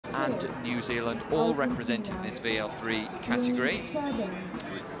and New Zealand, all represented in this VL3 category.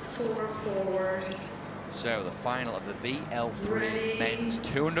 4 forward. So the final of the VL3 men's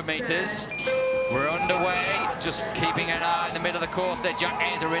 200 metres. We're underway, just keeping an eye in the middle of the course there. Jack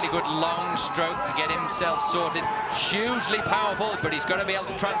Ayres, a really good long stroke to get himself sorted. Hugely powerful, but he's got to be able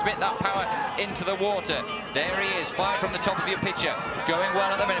to transmit that power into the water. There he is, 5 from the top of your picture. Going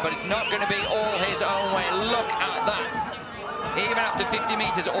well at the minute, but it's not going to be all his own way. Look at that. Even after 50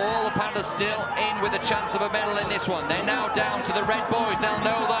 metres, all the paddlers still in with a chance of a medal in this one. They're now down to the red boys. They'll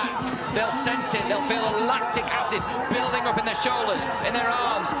know that. They'll sense it. They'll feel the lactic acid building up in their shoulders, in their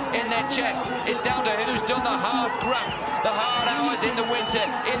arms, in their chest. It's down to who's done the hard graft, the hard hours in the winter,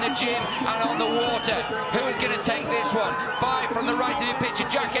 in the gym and on the water. Who is going to take this one? 5 from the right of your picture.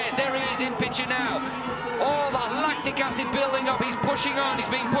 Jack Ayres, there he is in picture now. All that lactic acid building up. He's pushing on.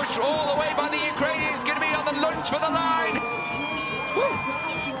 He's being pushed all the way by the Ukrainian. He's going to be on the lunge for the line. Woo.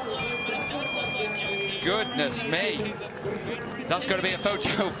 Goodness me. That's going to be a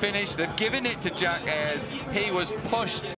photo finish. They're giving it to Jack Ayres. He was pushed.